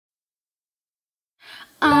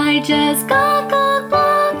I just got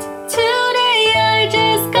cock-blocked. Today I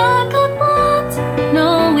just got cock-blocked.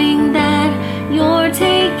 Knowing that you're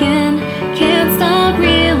taken, can't stop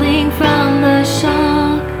reeling from the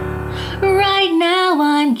shock. Right now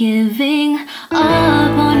I'm giving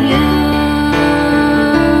up on you.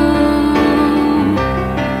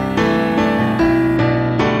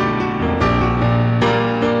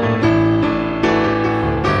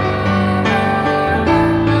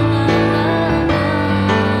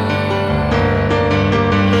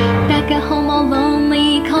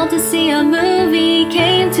 To see a movie,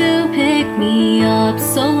 came to pick me up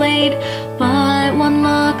so late, but one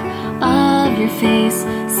look of your face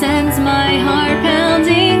sends my heart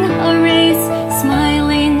pounding a race.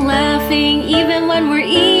 Smiling, laughing, even when we're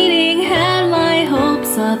eating, had my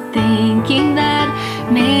hopes up, thinking that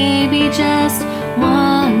maybe just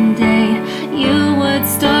one day you would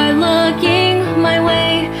start looking my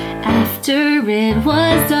way. After it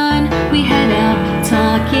was done, we head out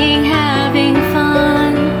talking, having fun.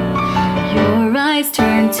 Your eyes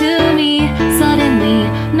turned to me, suddenly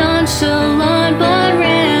nonchalant but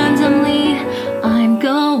randomly. I'm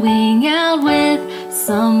going out with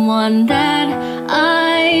someone that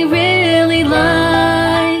I really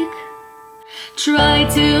like. Try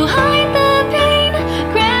to hide the pain,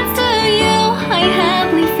 grants to you I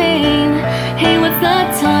happily feign. Hey, what's the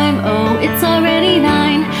time? Oh, it's already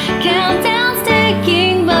 9. Countdown's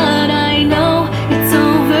ticking, but I know it's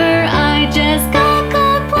over. I just got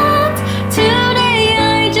cock-blocked. Today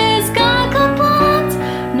I just got cock-blocked.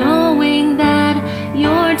 Knowing that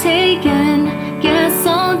you're taken, guess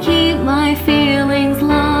I'll keep my feelings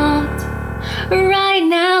locked. Right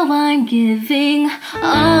now I'm giving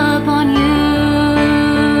up on you.